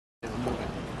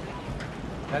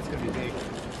That's gonna be big.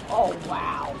 Oh,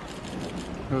 wow.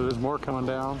 Oh, there's more coming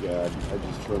down. God, I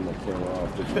just turned my camera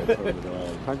off. Didn't I turn it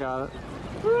on? I got it.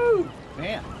 Woo!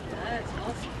 Man, That's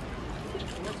awesome.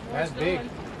 that's big.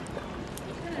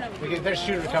 There's a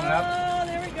shooter coming up. Oh,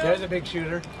 there we go. There's a big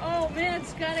shooter. Oh, man,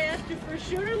 Scott asked you for a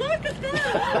shooter. Look at that.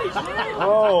 Holy shit.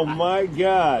 Oh my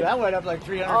God! That went up like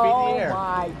 300 feet in the air. Oh,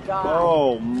 my God.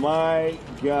 Oh my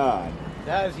God!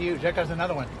 That is huge. There comes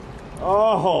another one.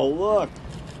 Oh, look!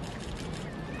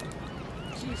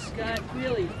 Gee, Scott,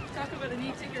 really. Talk about a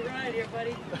neat ticket ride here,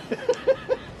 buddy.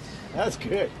 That's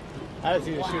good. I haven't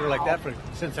seen a shooter like that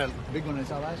since that big one I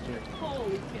saw last year.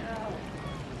 Holy cow.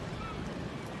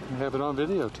 I have it on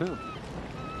video too.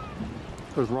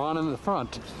 There's Ron in the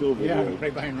front. Still Yeah, video.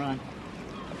 right behind Ron.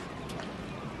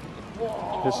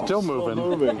 It's still moving.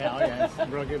 Still moving. Yeah, oh yeah. It's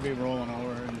going to be rolling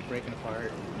over and breaking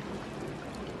apart.